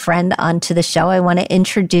bring a friend onto the show. I want to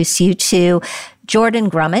introduce you to Jordan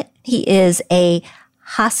Grummett. He is a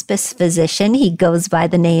hospice physician. He goes by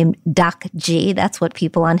the name Doc G. That's what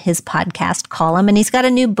people on his podcast call him. And he's got a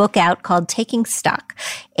new book out called Taking Stock,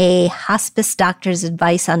 a hospice doctor's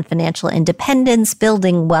advice on financial independence,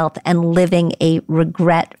 building wealth, and living a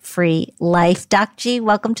regret-free life. Doc G,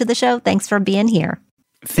 welcome to the show. Thanks for being here.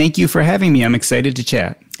 Thank you for having me. I'm excited to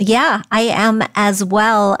chat. Yeah, I am as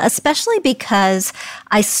well, especially because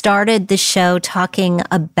I started the show talking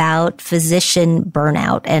about physician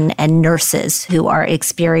burnout and nurses who are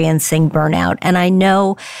experiencing burnout. And I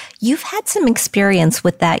know you've had some experience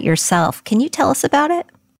with that yourself. Can you tell us about it?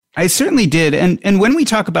 I certainly did. And when we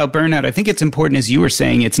talk about burnout, I think it's important, as you were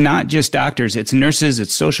saying, it's not just doctors, it's nurses,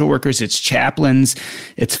 it's social workers, it's chaplains,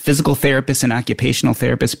 it's physical therapists and occupational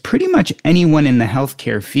therapists, pretty much anyone in the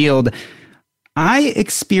healthcare field. I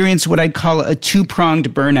experienced what I'd call a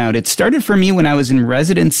two-pronged burnout. It started for me when I was in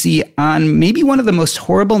residency on maybe one of the most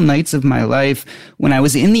horrible nights of my life, when I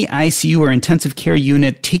was in the ICU or intensive care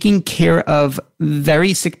unit taking care of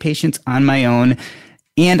very sick patients on my own.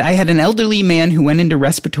 And I had an elderly man who went into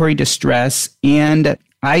respiratory distress, and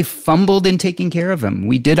I fumbled in taking care of him.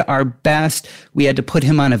 We did our best. We had to put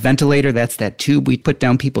him on a ventilator. That's that tube we put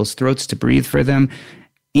down people's throats to breathe for them.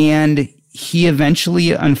 And he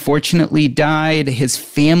eventually, unfortunately, died. His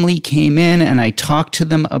family came in, and I talked to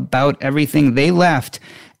them about everything. They left.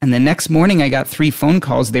 And the next morning, I got 3 phone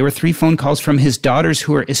calls. They were 3 phone calls from his daughters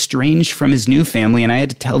who were estranged from his new family. And I had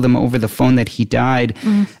to tell them over the phone that he died.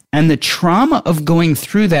 And the trauma of going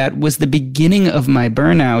through that was the beginning of my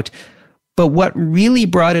burnout. But what really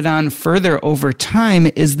brought it on further over time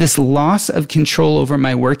is this loss of control over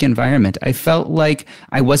my work environment. I felt like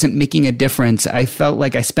I wasn't making a difference. I felt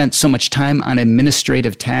like I spent so much time on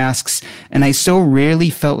administrative tasks, and I so rarely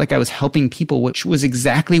felt like I was helping people, which was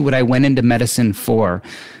exactly what I went into medicine for.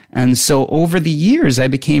 And so over the years, I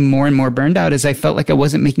became more and more burned out as I felt like I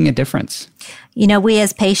wasn't making a difference. You know, we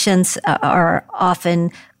as patients are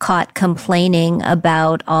often caught complaining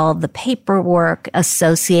about all the paperwork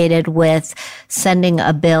associated with sending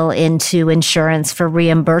a bill into insurance for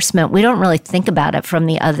reimbursement. We don't really think about it from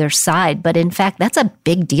the other side, but in fact, that's a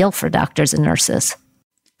big deal for doctors and nurses.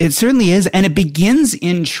 It certainly is. And it begins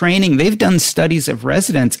in training. They've done studies of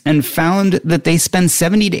residents and found that they spend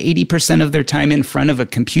 70 to 80% of their time in front of a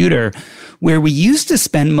computer, where we used to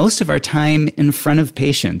spend most of our time in front of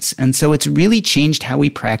patients. And so it's really changed how we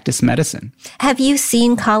practice medicine. Have you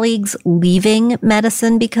seen colleagues leaving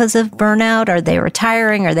medicine because of burnout? Are they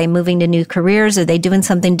retiring? Are they moving to new careers? Are they doing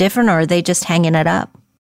something different, or are they just hanging it up?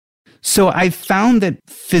 So I've found that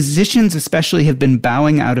physicians especially have been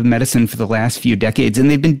bowing out of medicine for the last few decades, and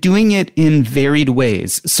they've been doing it in varied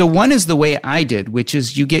ways. So one is the way I did, which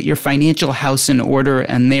is you get your financial house in order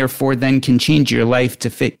and therefore then can change your life to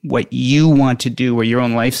fit what you want to do or your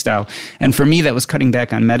own lifestyle. And for me, that was cutting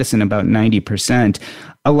back on medicine about 90%.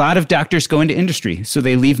 A lot of doctors go into industry, so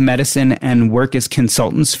they leave medicine and work as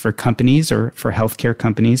consultants for companies or for healthcare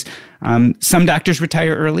companies. Some doctors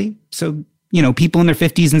retire early, so people in their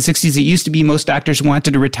 50s and 60s, it used to be most doctors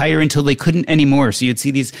wanted to retire until they couldn't anymore. So you'd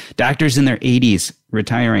see these doctors in their 80s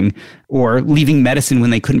retiring or leaving medicine when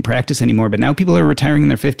they couldn't practice anymore. But now people are retiring in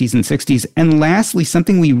their 50s and 60s. And lastly,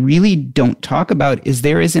 something we really don't talk about is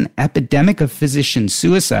there is an epidemic of physician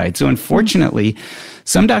suicide. So unfortunately,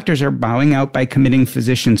 some doctors are bowing out by committing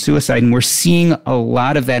physician suicide, and we're seeing a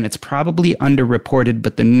lot of that. And it's probably underreported,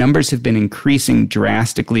 but the numbers have been increasing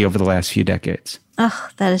drastically over the last few decades. Oh,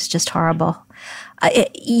 that is just horrible.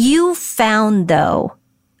 You found, though,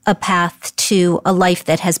 a path to a life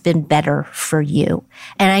that has been better for you.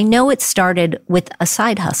 And I know it started with a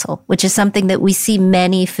side hustle, which is something that we see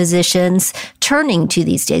many physicians turning to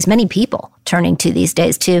these days, many people turning to these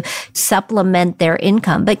days to supplement their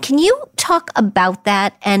income. But can you talk about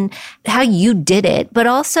that and how you did it, but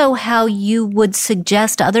also how you would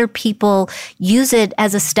suggest other people use it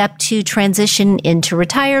as a step to transition into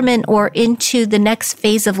retirement or into the next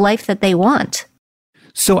phase of life that they want?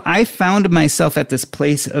 So I found myself at this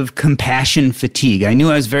place of compassion fatigue. I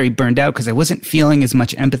knew I was very burned out because I wasn't feeling as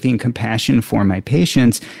much empathy and compassion for my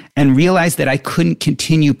patients, and realized that I couldn't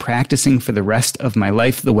continue practicing for the rest of my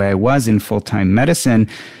life the way I was in full-time medicine.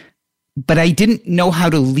 But I didn't know how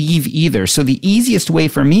to leave either. So the easiest way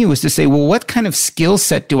for me was to say, well, what kind of skill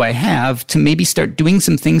set do I have to maybe start doing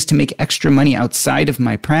some things to make extra money outside of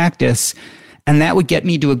my practice? And that would get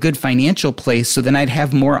me to a good financial place. So then I'd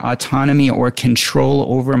have more autonomy or control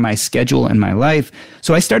over my schedule and my life.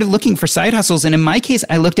 So I started looking for side hustles. And in my case,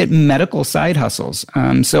 I looked at medical side hustles.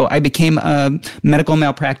 So I became a medical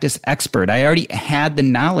malpractice expert. I already had the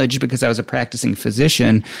knowledge because I was a practicing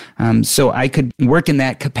physician. So I could work in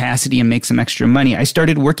that capacity and make some extra money. I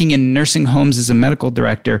started working in nursing homes as a medical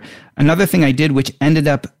director. Another thing I did, which ended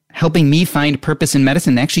up helping me find purpose in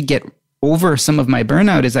medicine and actually get over some of my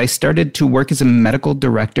burnout, is I started to work as a medical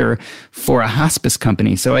director for a hospice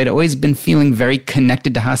company. So I'd always been feeling very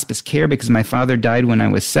connected to hospice care because my father died when I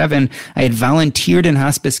was 7. I had volunteered in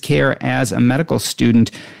hospice care as a medical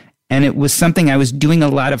student, and it was something I was doing a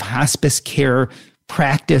lot of hospice care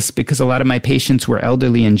practice because a lot of my patients were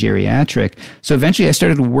elderly and geriatric. So eventually I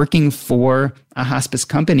started working for a hospice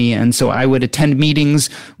company. And so I would attend meetings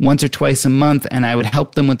once or twice a month, and I would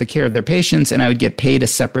help them with the care of their patients, and I would get paid a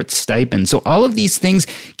separate stipend. So all of these things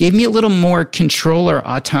gave me a little more control or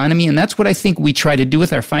autonomy. And that's what I think we try to do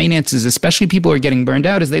with our finances, especially people who are getting burned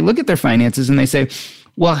out, is they look at their finances and they say,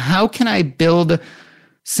 well, how can I build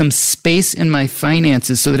some space in my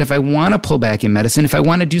finances so that if I want to pull back in medicine, if I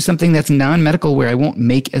want to do something that's non-medical where I won't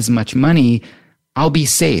make as much money, I'll be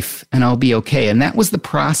safe and I'll be okay. And that was the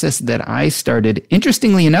process that I started.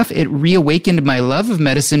 Interestingly enough, it reawakened my love of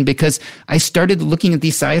medicine because I started looking at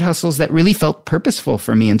these side hustles that really felt purposeful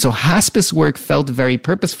for me. And so hospice work felt very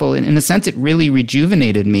purposeful. And in a sense, it really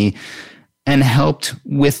rejuvenated me and helped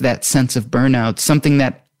with that sense of burnout, something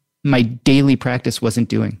that my daily practice wasn't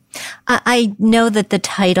doing. I know that the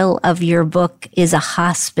title of your book is A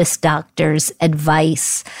Hospice Doctor's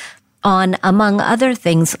Advice on, among other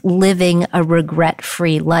things, living a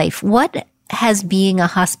regret-free life. What has being a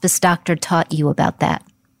hospice doctor taught you about that?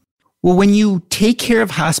 Well, when you take care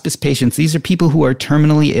of hospice patients, these are people who are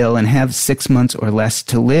terminally ill and have 6 months or less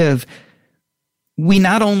to live. We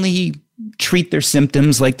not only treat their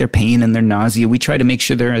symptoms like their pain and their nausea. We try to make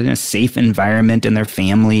sure they're in a safe environment and their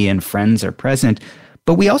family and friends are present.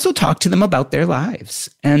 But we also talk to them about their lives.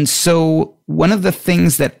 And so one of the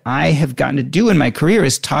things that I have gotten to do in my career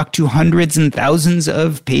is talk to hundreds and thousands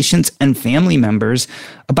of patients and family members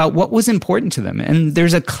about what was important to them. And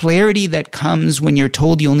there's a clarity that comes when you're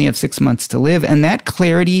told you only have 6 months to live. And that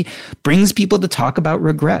clarity brings people to talk about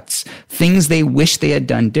regrets, things they wish they had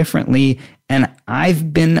done differently. And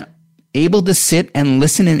I've been able to sit and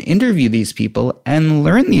listen and interview these people and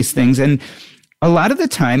learn these things. And a lot of the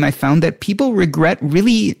time I found that people regret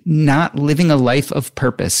really not living a life of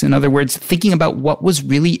purpose. In other words, thinking about what was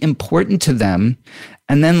really important to them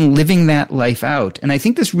and then living that life out. And I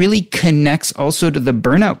think this really connects also to the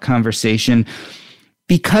burnout conversation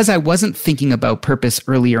because I wasn't thinking about purpose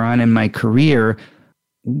earlier on in my career.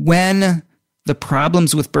 When the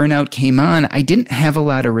problems with burnout came on, I didn't have a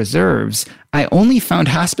lot of reserves. I only found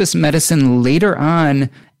hospice medicine later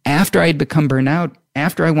on after I'd become burnout,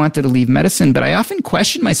 after I wanted to leave medicine. But I often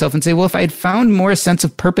question myself and say, well, if I had found more a sense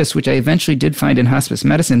of purpose, which I eventually did find in hospice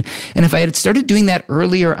medicine, and if I had started doing that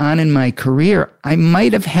earlier on in my career, I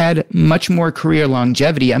might have had much more career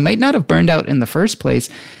longevity. I might not have burned out in the first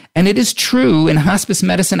place. And it is true, in hospice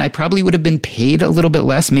medicine, I probably would have been paid a little bit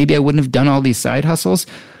less. Maybe I wouldn't have done all these side hustles.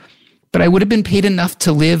 But I would have been paid enough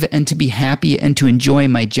to live and to be happy and to enjoy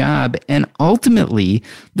my job. And ultimately,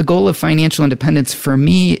 the goal of financial independence for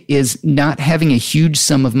me is not having a huge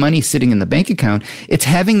sum of money sitting in the bank account. It's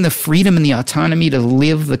having the freedom and the autonomy to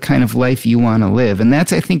live the kind of life you want to live. And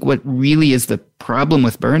that's, I think, what really is the problem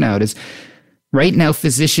with burnout is right now,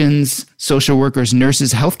 physicians, social workers,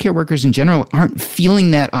 nurses, healthcare workers in general aren't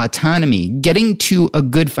feeling that autonomy. Getting to a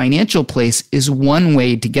good financial place is one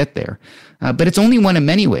way to get there. But it's only one of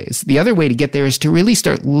many ways. The other way to get there is to really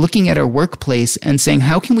start looking at our workplace and saying,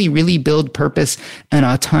 how can we really build purpose and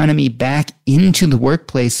autonomy back into the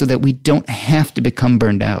workplace so that we don't have to become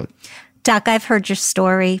burned out? Doc, I've heard your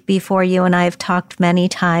story before. You and I have talked many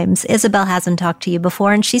times. Isabel hasn't talked to you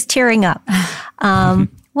before, and she's tearing up.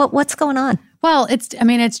 What's going on? Well,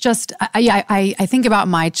 I think about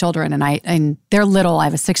my children and they're little. I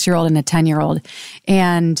have a 6-year-old and a 10-year-old,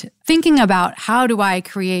 and thinking about how do I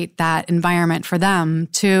create that environment for them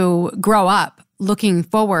to grow up looking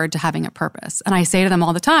forward to having a purpose. And I say to them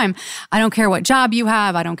all the time, I don't care what job you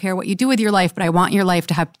have. I don't care what you do with your life, but I want your life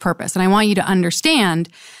to have purpose. And I want you to understand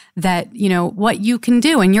that, you know, what you can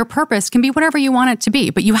do and your purpose can be whatever you want it to be,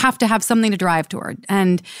 but you have to have something to drive toward.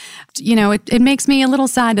 And, you know, it makes me a little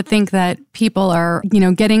sad to think that people are, you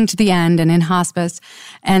know, getting to the end and in hospice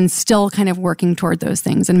and still kind of working toward those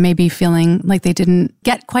things and maybe feeling like they didn't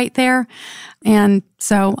get quite there. And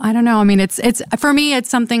so I don't know. I mean, it's for me, it's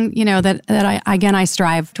something, you know, that I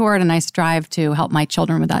strive toward, and I strive to help my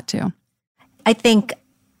children with that too. I think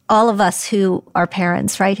all of us who are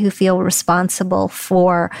parents, right, who feel responsible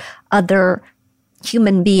for other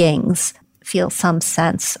human beings feel some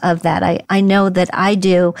sense of that. I know that I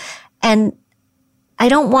do. And I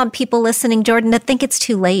don't want people listening, Jordan, to think it's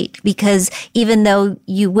too late, because even though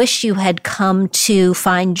you wish you had come to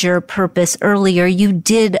find your purpose earlier, you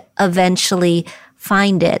did eventually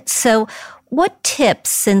find it. So what tips,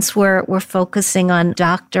 since we're focusing on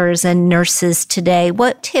doctors and nurses today,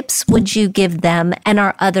 what tips would you give them and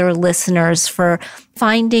our other listeners for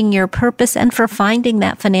finding your purpose and for finding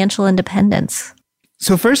that financial independence?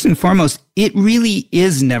 So first and foremost, it really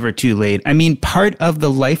is never too late. I mean, part of the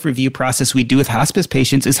life review process we do with hospice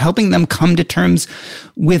patients is helping them come to terms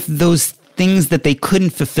with those things that they couldn't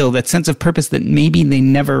fulfill, that sense of purpose that maybe they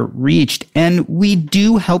never reached. And we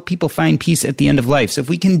do help people find peace at the end of life. So if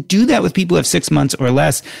we can do that with people who have 6 months or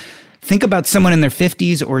less, think about someone in their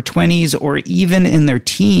 50s or 20s or even in their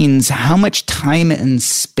teens, how much time and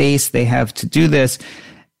space they have to do this.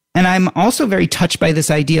 And I'm also very touched by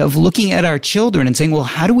this idea of looking at our children and saying, well,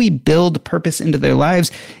 how do we build purpose into their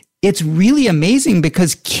lives? It's really amazing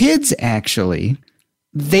because kids actually,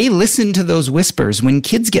 they listen to those whispers. When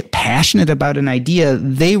kids get passionate about an idea,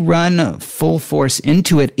 they run full force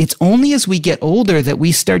into it. It's only as we get older that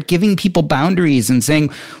we start giving people boundaries and saying,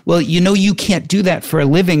 well, you can't do that for a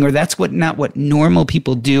living, or that's not what normal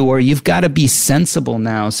people do, or you've got to be sensible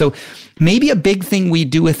now. So maybe a big thing we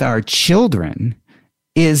do with our children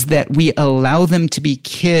is that we allow them to be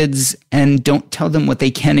kids and don't tell them what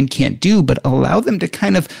they can and can't do, but allow them to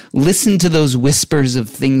kind of listen to those whispers of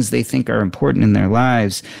things they think are important in their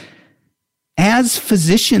lives. As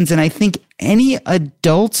physicians, and I think any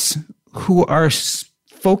adults who are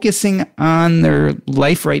focusing on their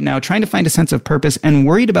life right now, trying to find a sense of purpose and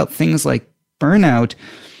worried about things like burnout,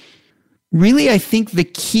 really, I think the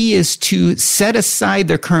key is to set aside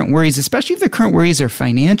their current worries, especially if their current worries are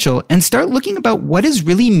financial, and start looking about what is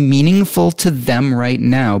really meaningful to them right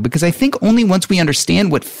now. Because I think only once we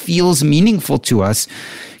understand what feels meaningful to us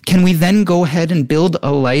can we then go ahead and build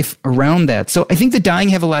a life around that. So I think the dying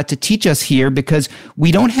have a lot to teach us here, because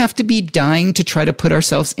we don't have to be dying to try to put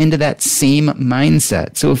ourselves into that same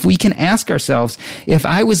mindset. So if we can ask ourselves, if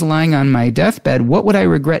I was lying on my deathbed, what would I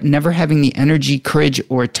regret never having the energy, courage,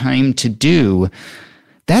 or time to do?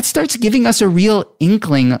 That starts giving us a real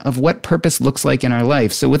inkling of what purpose looks like in our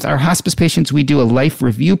life. So with our hospice patients, we do a life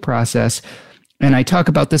review process, and I talk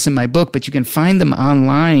about this in my book, but you can find them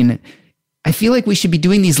online. I feel like we should be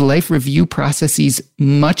doing these life review processes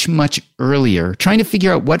much, much earlier, trying to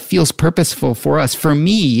figure out what feels purposeful for us. For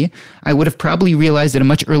me, I would have probably realized at a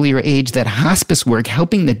much earlier age that hospice work,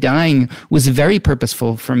 helping the dying, was very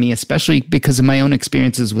purposeful for me, especially because of my own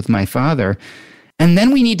experiences with my father. And then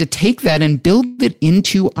we need to take that and build it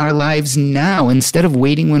into our lives now instead of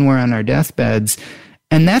waiting when we're on our deathbeds.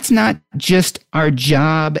 And that's not just our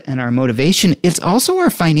job and our motivation. It's also our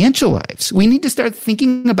financial lives. We need to start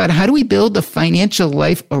thinking about how do we build a financial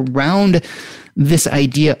life around this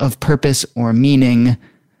idea of purpose or meaning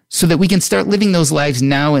so that we can start living those lives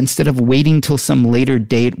now instead of waiting till some later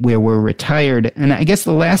date where we're retired. And I guess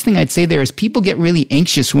the last thing I'd say there is people get really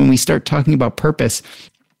anxious when we start talking about purpose.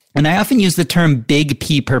 And I often use the term big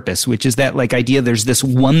P purpose, which is that idea there's this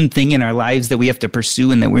one thing in our lives that we have to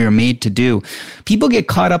pursue and that we are made to do. People get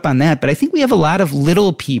caught up on that, but I think we have a lot of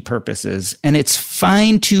little P purposes, and it's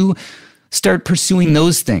fine to start pursuing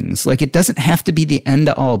those things. It doesn't have to be the end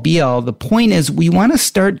all be all. The point is we want to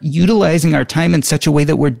start utilizing our time in such a way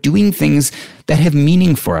that we're doing things that have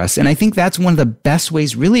meaning for us. And I think that's one of the best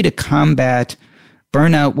ways really to combat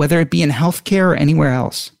burnout, whether it be in healthcare or anywhere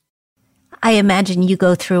else. I imagine you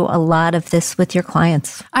go through a lot of this with your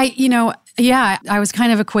clients. I was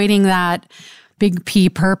kind of equating that big P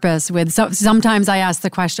purpose with, so sometimes I ask the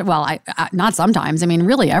question, not sometimes,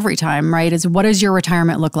 really every time, right, is what does your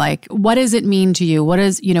retirement look like? What does it mean to you? What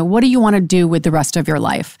do you want to do with the rest of your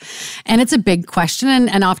life? And it's a big question.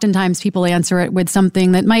 And oftentimes people answer it with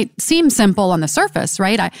something that might seem simple on the surface,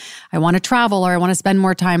 right? I want to travel, or I want to spend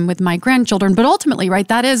more time with my grandchildren. But ultimately, right,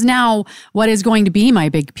 that is now what is going to be my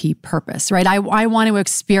big P purpose, right? I want to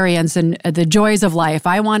experience the joys of life.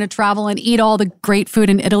 I want to travel and eat all the great food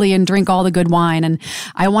in Italy and drink all the good wine. And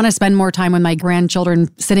I want to spend more time with my grandchildren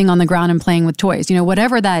sitting on the ground and playing with toys.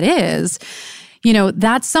 Whatever that is,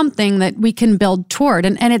 that's something that we can build toward.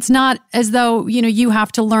 And it's not as though, you have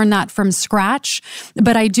to learn that from scratch.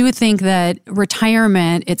 But I do think that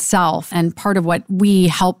retirement itself, and part of what we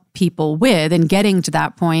help people with in getting to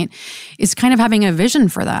that point, is kind of having a vision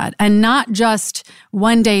for that. And not just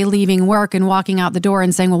one day leaving work and walking out the door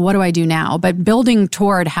and saying, well, what do I do now? But building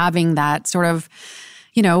toward having that sort of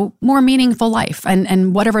more meaningful life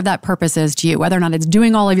and whatever that purpose is to you, whether or not it's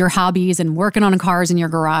doing all of your hobbies and working on cars in your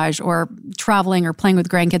garage or traveling or playing with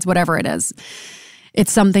grandkids, whatever it is.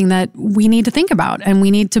 It's something that we need to think about and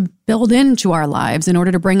we need to build into our lives in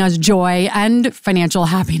order to bring us joy and financial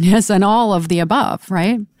happiness and all of the above,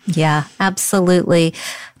 right? Yeah, absolutely.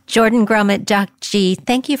 Jordan Grumet, Doc G,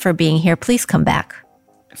 thank you for being here. Please come back.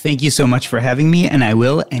 Thank you so much for having me, and I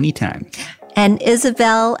will anytime. And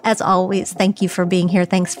Isabel, as always, thank you for being here.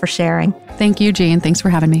 Thanks for sharing. Thank you, Jean. Thanks for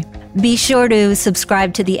having me. Be sure to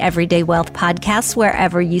subscribe to the Everyday Wealth podcast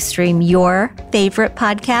wherever you stream your favorite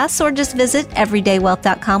podcasts, or just visit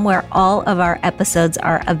everydaywealth.com where all of our episodes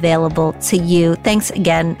are available to you. Thanks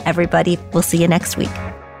again, everybody. We'll see you next week.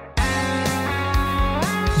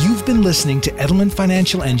 You've been listening to Edelman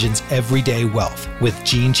Financial Engine's Everyday Wealth with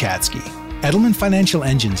Jean Chatzky. Edelman Financial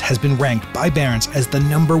Engines has been ranked by Barron's as the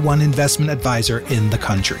 #1 investment advisor in the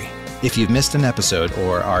country. If you've missed an episode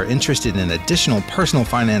or are interested in additional personal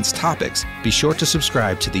finance topics, be sure to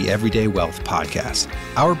subscribe to the Everyday Wealth podcast.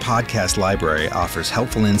 Our podcast library offers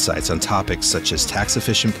helpful insights on topics such as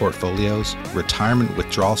tax-efficient portfolios, retirement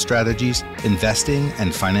withdrawal strategies, investing,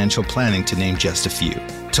 and financial planning, to name just a few.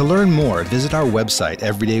 To learn more, visit our website,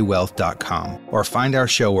 everydaywealth.com, or find our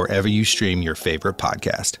show wherever you stream your favorite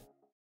podcast.